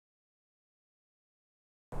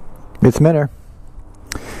It's Minner.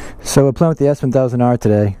 So we're playing with the S1000R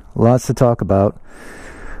today. Lots to talk about.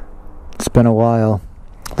 It's been a while.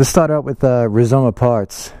 Let's start out with Rizoma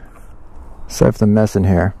parts. Sorry for the mess in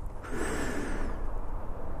here.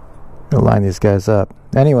 I'll line these guys up.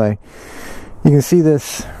 Anyway, you can see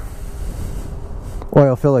this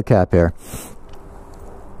oil filler cap here.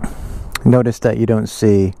 Notice that you don't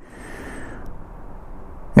see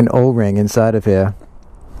an O-ring inside of here.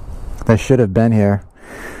 That should have been here.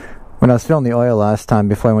 When I was filling the oil last time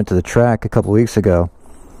before I went to the track a couple weeks ago,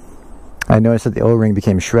 I noticed that the O-ring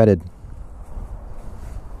became shredded.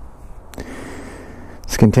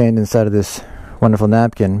 It's contained inside of this wonderful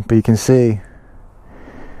napkin, but you can see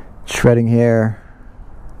shredding here.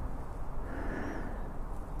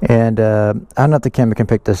 And I don't know if the camera can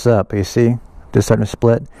pick this up, but you see, just starting to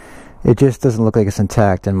split. It just doesn't look like it's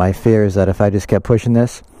intact, and my fear is that if I just kept pushing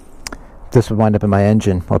this would wind up in my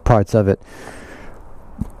engine, or parts of it.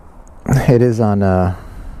 It is on the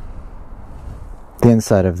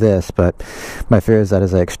inside of this, but my fear is that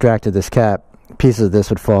as I extracted this cap, pieces of this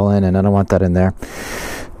would fall in, and I don't want that in there.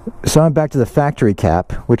 So I'm back to the factory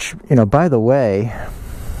cap, which, you know, by the way,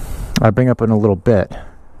 I'll bring up in a little bit.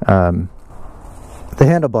 The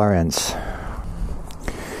handlebar ends.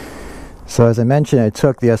 So as I mentioned, I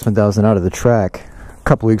took the S1000 out of the track a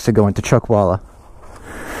couple weeks ago into Chuckwalla,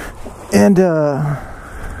 and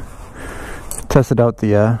tested out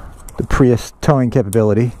the Prius towing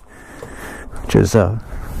capability, which is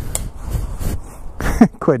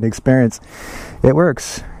quite an experience. It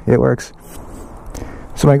works. It works.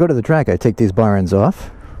 So when I go to the track, I take these bar ends off,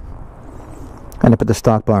 and I put the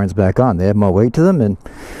stock bar ends back on. They have more weight to them, and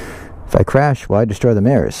if I crash, well, I destroy the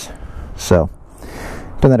mirrors. So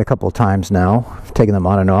I've done that a couple of times now. I've taken them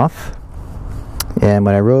on and off. And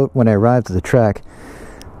when I arrived at the track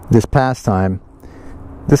this past time,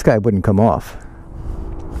 this guy wouldn't come off.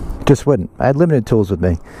 Just wouldn't. I had limited tools with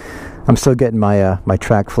me. I'm still getting my my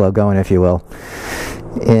track flow going, if you will,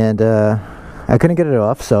 and I couldn't get it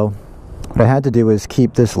off. So what I had to do was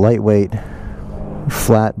keep this lightweight,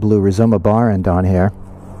 flat blue Rizoma bar end on here.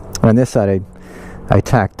 And on this side, I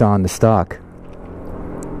tacked on the stock.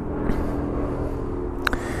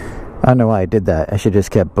 I don't know why I did that. I should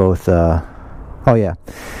just kept both. Oh yeah,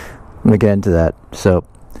 let me get into that. So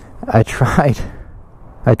I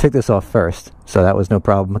took this off first, so that was no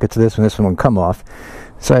problem. Look at this one won't come off.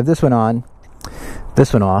 So I have this one on,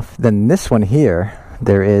 this one off, then this one here,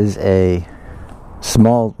 there is a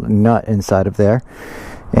small nut inside of there,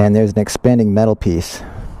 and there's an expanding metal piece.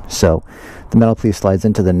 So the metal piece slides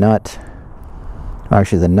into the nut, or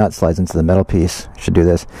actually the nut slides into the metal piece. I should do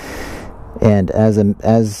this. And as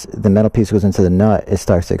the metal piece goes into the nut, it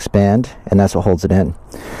starts to expand, and that's what holds it in.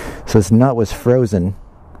 So this nut was frozen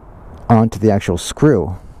onto the actual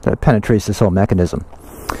screw that penetrates this whole mechanism.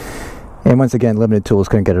 And once again, limited tools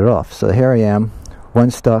couldn't get it off. So here I am,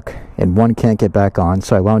 one stuck and one can't get back on.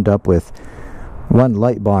 So I wound up with one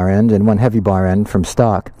light bar end and one heavy bar end from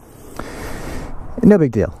stock. No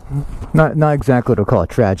big deal. Not exactly what I'll call a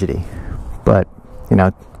tragedy. But, you know,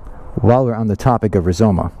 while we're on the topic of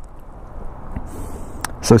Rizoma.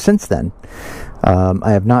 So since then,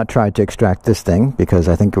 I have not tried to extract this thing because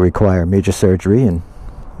I think it would require major surgery and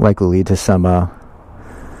likely lead to some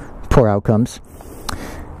poor outcomes.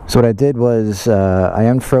 So what I did was I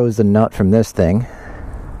unfroze the nut from this thing,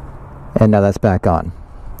 and now that's back on.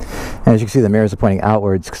 And as you can see, the mirrors are pointing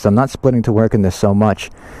outwards because I'm not splitting to work in this so much.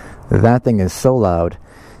 That thing is so loud,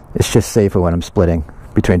 it's just safer when I'm splitting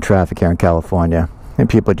between traffic here in California, and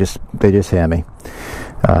people just hear me,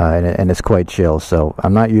 and it's quite chill. So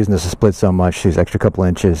I'm not using this to split so much. These extra couple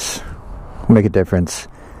inches will make a difference.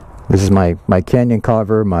 This is my canyon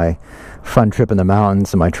carver, my fun trip in the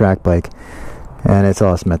mountains, and my track bike, and it's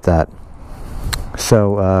awesome at that.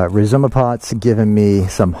 So Rizoma pots giving me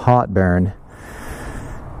some hot burn.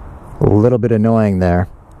 A little bit annoying there.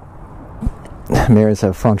 Mirrors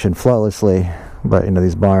have functioned flawlessly, but you know,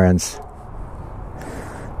 these bar ends,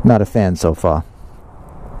 not a fan so far.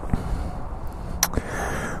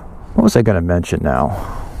 What was I going to mention now?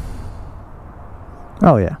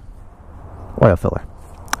 Oh yeah, oil filler.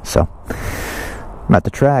 So I'm at the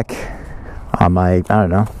track on my, I don't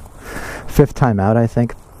know, 5th time out, I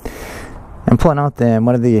think. I'm pulling out there, and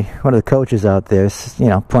one of the coaches out there, you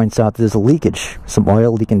know, points out there's a leakage, some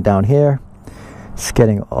oil leaking down here. It's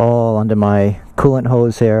getting all under my coolant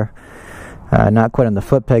hose here. Not quite on the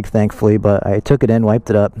foot peg, thankfully, but I took it in, wiped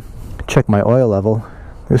it up, checked my oil level.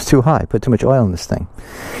 It was too high. Put too much oil in this thing.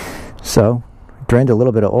 So drained a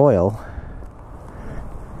little bit of oil.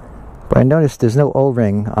 But I noticed there's no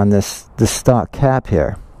O-ring on this stock cap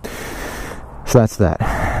here. So that's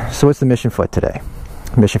that. So what's the mission for today?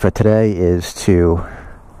 mission for today is to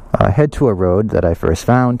head to a road that I first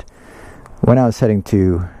found when I was heading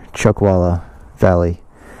to Chuckwalla Valley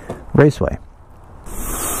Raceway.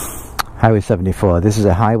 Highway 74. This is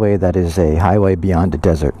a highway that is a highway beyond the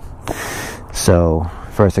desert. So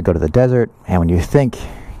first I go to the desert, and when you think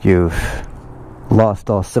you've lost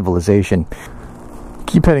all civilization,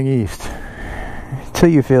 keep heading east till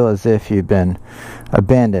you feel as if you've been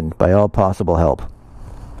abandoned by all possible help.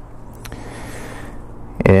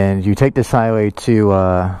 And you take this highway to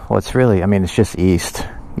what's really, I mean, it's just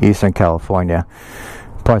eastern California,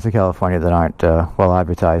 parts of California that aren't well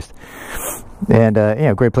advertised. And you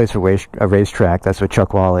know, great place for a racetrack. That's what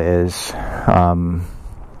Chuckwalla is.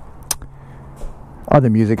 Other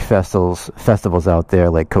music festivals out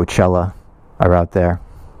there, like Coachella, are out there.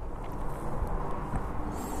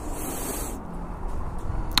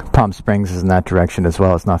 Palm Springs is in that direction as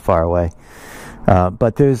well. It's not far away.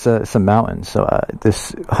 But there's some mountains. So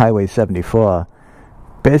this Highway 74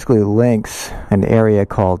 basically links an area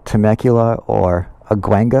called Temecula or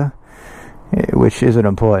Aguanga, which isn't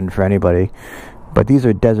important for anybody, but these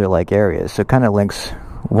are desert-like areas, so it kind of links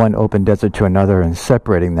one open desert to another, and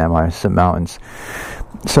separating them are some mountains.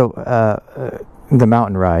 So the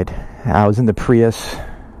mountain ride, I was in the Prius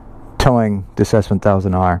towing this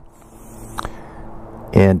S1000R,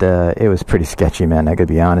 and it was pretty sketchy, man, I could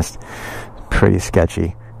be honest. Pretty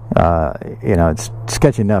sketchy. You know, it's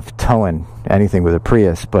sketchy enough towing anything with a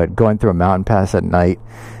Prius, but going through a mountain pass at night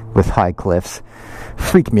with high cliffs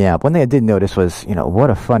freaked me out. One thing I did notice was, you know, what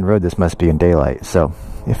a fun road this must be in daylight. So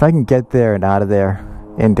if I can get there and out of there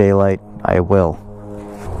in daylight, I will.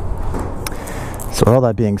 So all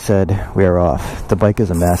that being said, we are off. The bike is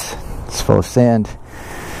a mess. It's full of sand.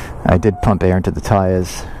 I did pump air into the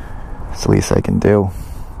tires. It's the least I can do.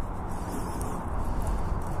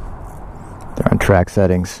 They're on track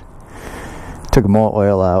settings. Took more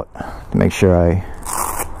oil out to make sure I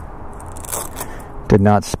did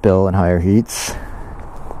not spill in higher heats.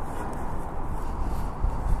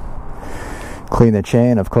 Clean the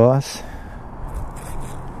chain, of course.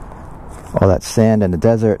 All that sand in the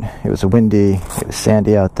desert. It was windy. It was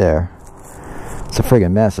sandy out there. It's a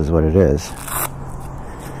friggin' mess is what it is.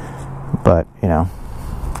 But, you know,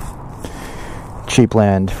 cheap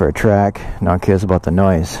land for a track. No one cares about the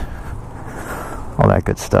noise. All that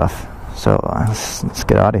good stuff. So let's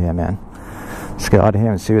get out of here, man. Let's get out of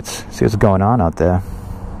here and see what's going on out there.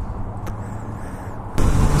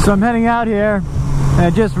 So I'm heading out here, and I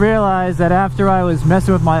just realized that after I was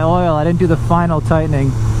messing with my oil, I didn't do the final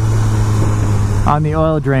tightening on the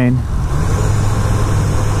oil drain.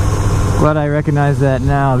 Glad I recognize that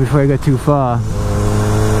now before I go too far.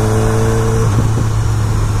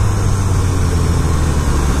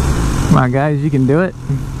 Come on, guys, you can do it.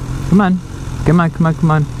 Come on. Come on, come on,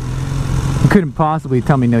 come on. You couldn't possibly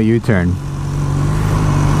tell me no U-turn.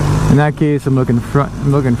 In that case, I'm looking front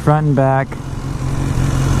and back,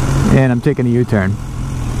 and I'm taking a U-turn.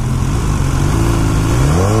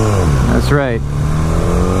 That's right.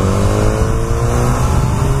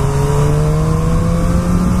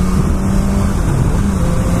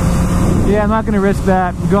 Yeah, I'm not going to risk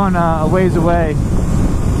that. I'm going a ways away.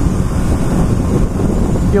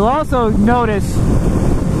 You'll also notice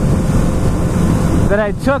that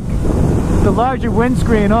I took the larger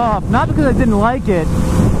windscreen off, not because I didn't like it.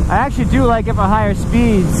 I actually do like it for higher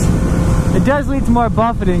speeds. It does lead to more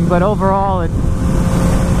buffeting, but overall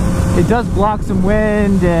it does block some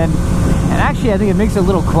wind, and actually I think it makes it a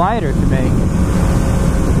little quieter to me.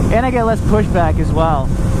 And I get less pushback as well.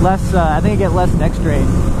 I think I get less neck strain,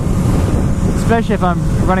 especially if I'm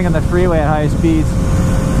running on the freeway at higher speeds,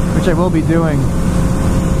 which I will be doing.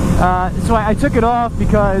 So I took it off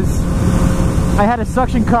because I had a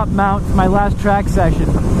suction cup mount for my last track session,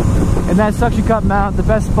 and that suction cup mount, the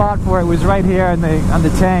best spot for it was right here on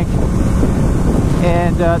the tank,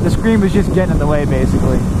 and the screen was just getting in the way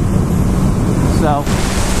basically, so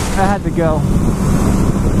I had to go.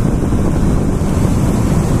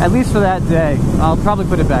 At least for that day. I'll probably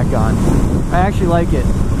put it back on. I actually like it.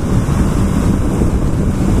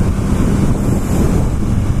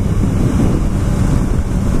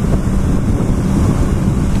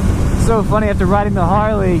 So funny, after riding the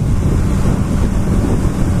Harley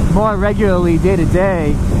more regularly day to day,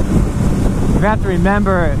 you have to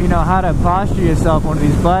remember, you know, how to posture yourself on one of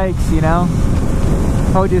these bikes, you know,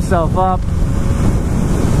 hold yourself up.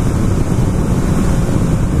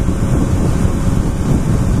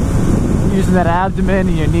 Using that abdomen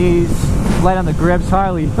and your knees, light on the grips.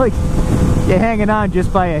 Harley, like, you're hanging on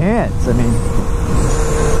just by your hands. I mean,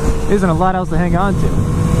 there isn't a lot else to hang on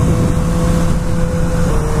to.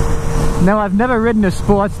 Now, I've never ridden a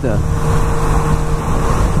Sportster,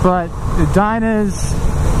 But the Dynas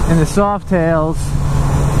and the Softails,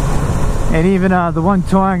 and even the one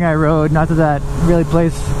Touring I rode, not that that really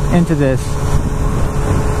plays into this,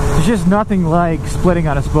 there's just nothing like splitting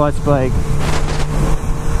on a sports bike.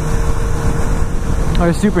 Or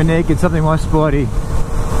a Super Naked, something more sporty.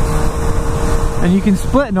 And you can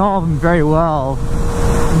split in all of them very well,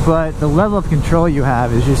 but the level of control you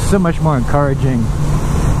have is just so much more encouraging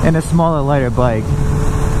in a smaller, lighter bike.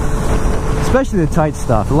 Especially the tight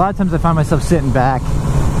stuff. A lot of times I find myself sitting back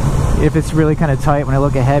if it's really kind of tight when I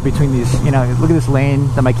look ahead between these, you know, look at this lane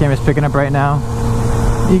that my camera's picking up right now.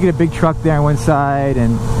 You get a big truck there on one side,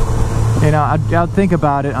 and you know, I'll think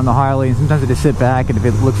about it on the Harley, and sometimes I just sit back and if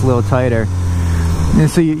it looks a little tighter. And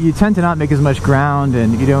so you tend to not make as much ground,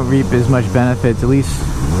 and you don't reap as much benefits, at least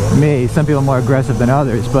me. Some people are more aggressive than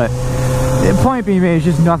others, but the point being made is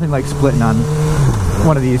just nothing like splitting on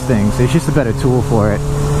one of these things. It's just a better tool for it.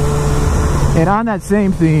 And on that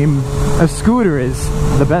same theme, a scooter is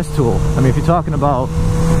the best tool. I mean, if you're talking about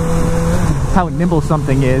how nimble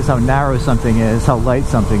something is, how narrow something is, how light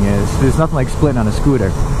something is, there's nothing like splitting on a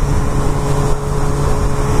scooter.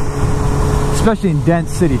 Especially in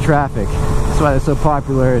dense city traffic. That's why they're so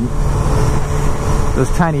popular in those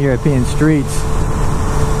tiny European streets.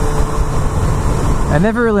 I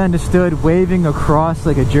never really understood waving across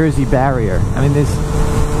like a Jersey barrier. I mean,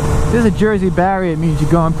 there's a Jersey barrier, it means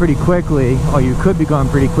you're going pretty quickly, or you could be going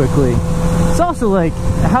pretty quickly. It's also like,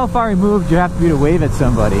 how far removed do you have to be to wave at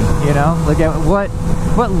somebody, you know? Like, at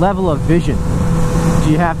what level of vision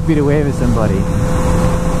do you have to be to wave at somebody?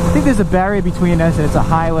 I think there's a barrier between us, and it's a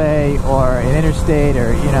highway or an interstate,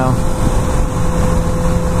 or, you know,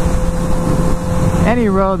 any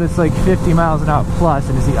road that's like 50 miles an hour plus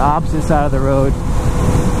and is the opposite side of the road,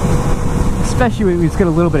 especially when it's got a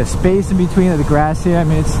little bit of space in between the grass here. I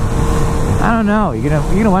mean, it's, I don't know, you're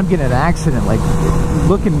gonna want to get in an accident, like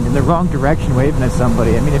looking in the wrong direction, waving at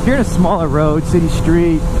somebody. I mean, if you're in a smaller road, city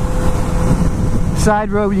street,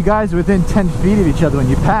 side road, where you guys are within 10 feet of each other when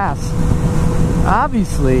you pass,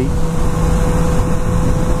 obviously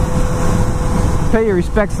pay your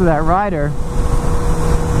respects to that rider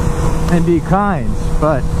and be kind,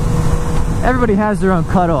 but everybody has their own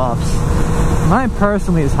cutoffs. Mine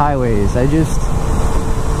personally is highways. I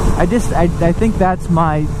think that's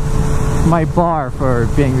my bar for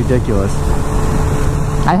being ridiculous.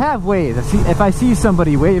 I have waved. If I see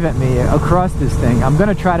somebody wave at me across this thing, I'm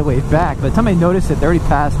gonna try to wave back. By the time I notice it, they already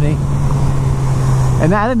passed me.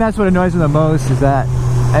 And I think that's what annoys me the most, is that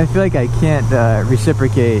I feel like I can't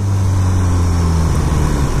reciprocate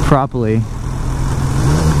properly.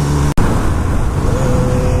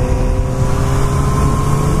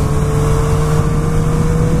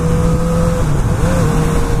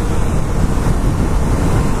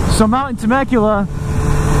 So Mountain Temecula,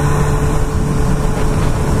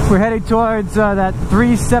 we're headed towards that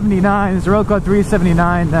 379. There's a road called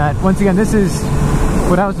 379 that, once again, this is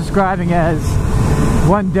what I was describing as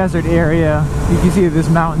one desert area. You can see there's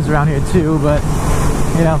mountains around here too, but,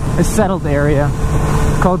 you know, a settled area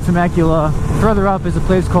called Temecula. Further up is a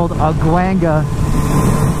place called Aguanga.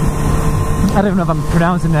 I don't know if I'm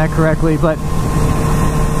pronouncing that correctly, but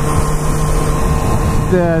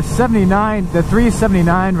the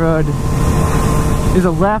 379 road is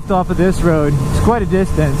a left off of this road. It's quite a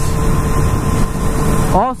distance.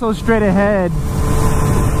 Also straight ahead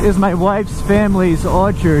is my wife's family's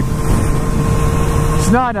orchard.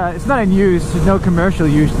 It's not in use. There's no commercial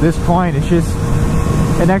use at this point. It's just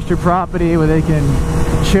an extra property where they can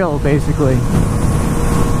chill, basically.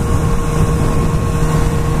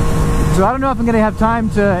 So I don't know if I'm going to have time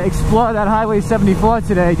to explore that Highway 74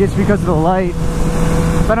 today, just because of the light.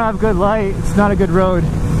 If I don't have good light, it's not a good road.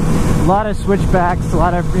 A lot of switchbacks, a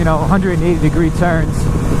lot of, you know, 180-degree turns.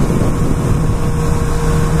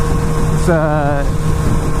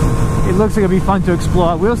 It looks like it'll be fun to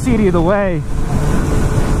explore. We'll see it either way.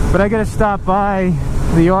 But I gotta stop by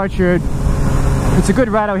the orchard. It's a good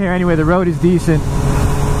ride out here anyway. The road is decent.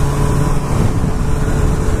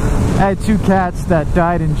 I had two cats that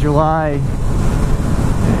died in July.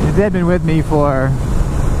 They'd been with me for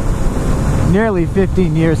nearly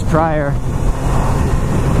 15 years prior.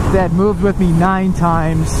 They had moved with me 9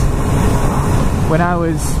 times when I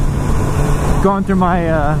was going through my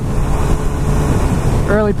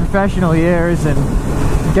early professional years and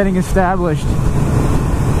getting established.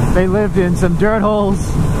 They lived in some dirt holes,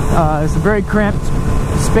 some very cramped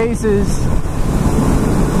spaces.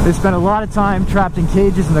 They spent a lot of time trapped in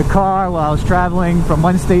cages in the car while I was traveling from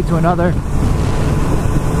one state to another.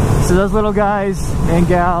 So those little guy and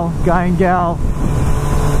gal,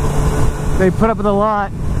 they put up with a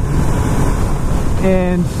lot,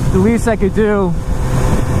 and the least I could do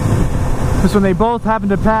Because when they both happened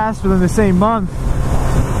to pass within the same month,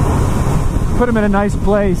 put them in a nice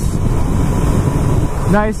place.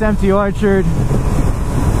 Nice empty orchard.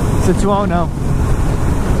 It's a Tuono.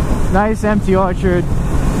 Nice empty orchard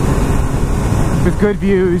with good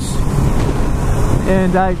views.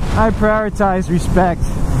 And I prioritize respect.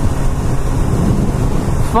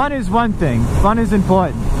 Fun is one thing. Fun is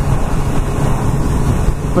important.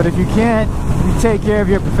 But if you can't take care of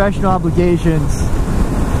your professional obligations,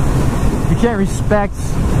 you can't respect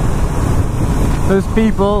those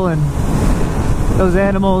people and those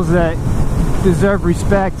animals that deserve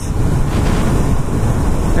respect,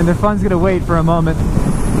 and the fun's gonna wait for a moment.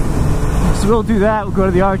 So we'll do that. We'll go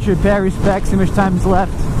to the orchard, pay our respects, see how much time is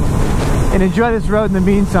left, and enjoy this road in the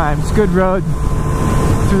meantime. It's a good road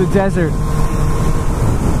through the desert.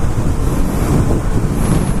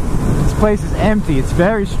 This place is empty. It's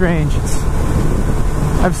very strange.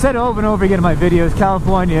 I've said over and over again in my videos,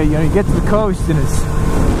 California, you know, you get to the coast and it's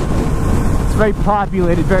very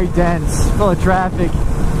populated, very dense, full of traffic.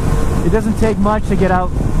 It doesn't take much to get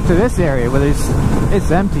out to this area where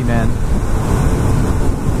it's empty, man.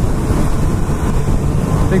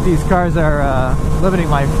 I think these cars are limiting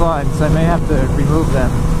my fun, so I may have to remove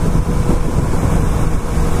them.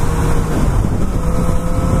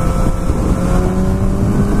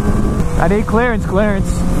 I need clearance.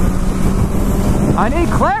 I need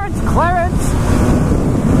clearance!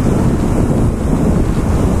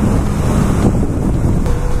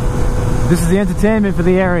 This is the entertainment for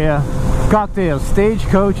the area. Cocktails,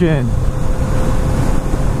 stagecoaching.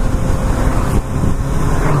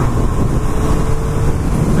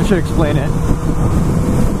 I should explain it.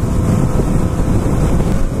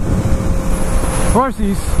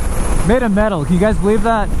 Horses made of metal. Can you guys believe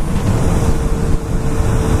that?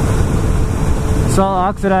 It's all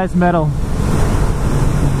oxidized metal.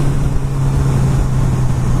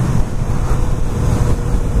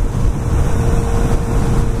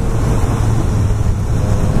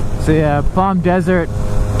 So yeah, Palm Desert,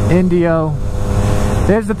 Indio.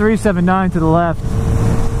 There's the 379 to the left.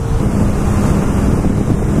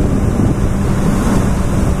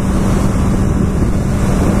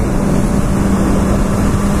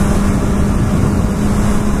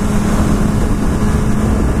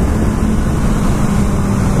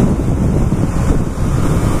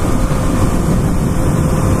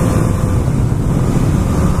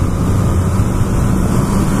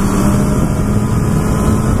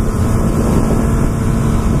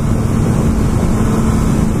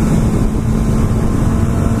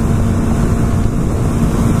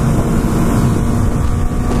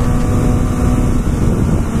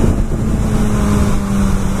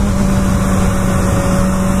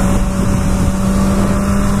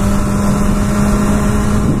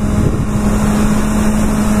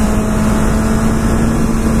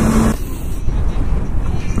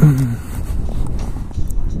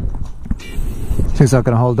 It's not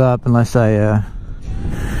going to hold up unless I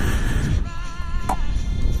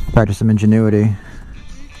practice some ingenuity.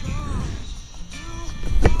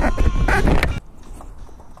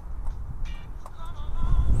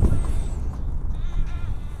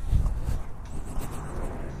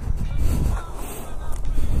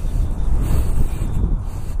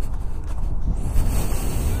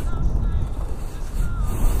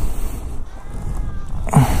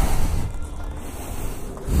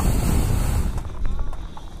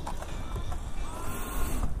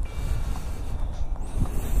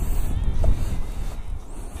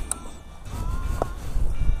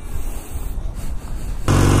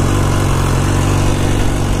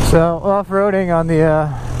 So, off-roading on the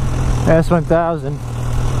S1000,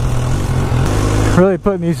 really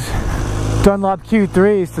putting these Dunlop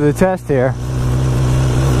Q3s to the test here.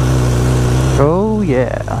 Oh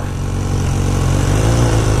yeah.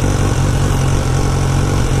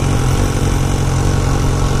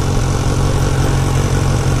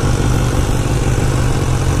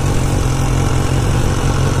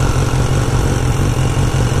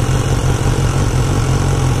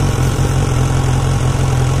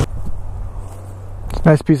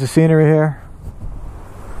 Nice piece of scenery here.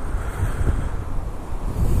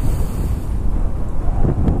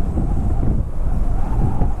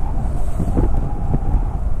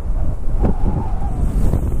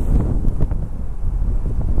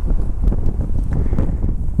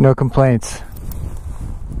 No complaints.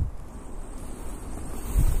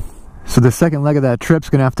 So the second leg of that trip's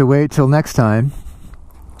gonna have to wait till next time.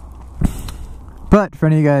 But for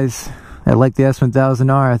any of you guys that like the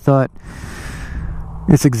S1000R, I thought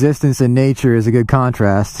its existence in nature is a good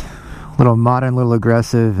contrast. A little modern, a little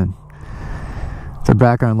aggressive, and it's a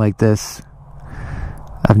background like this.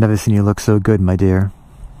 I've never seen you look so good, my dear.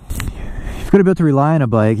 you're going to be able to rely on a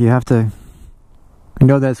bike, you have to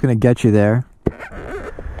know that it's going to get you there.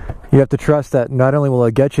 You have to trust that not only will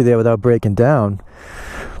it get you there without breaking down,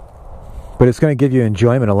 but it's going to give you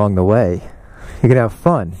enjoyment along the way. You're going to have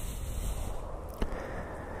fun.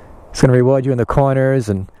 It's going to reward you in the corners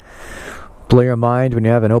and blow your mind when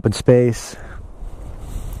you have an open space.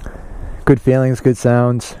 Good feelings, good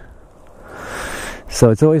sounds. So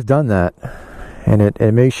it's always done that. And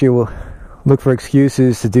it makes you look for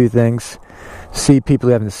excuses to do things. See people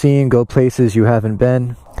you haven't seen, go places you haven't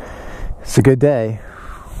been. It's a good day.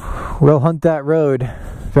 We'll hunt that road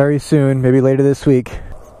very soon, maybe later this week.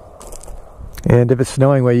 And if it's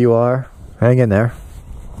snowing where you are, hang in there.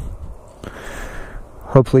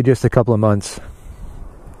 Hopefully just a couple of months.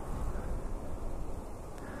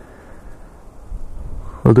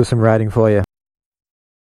 We'll do some riding for you.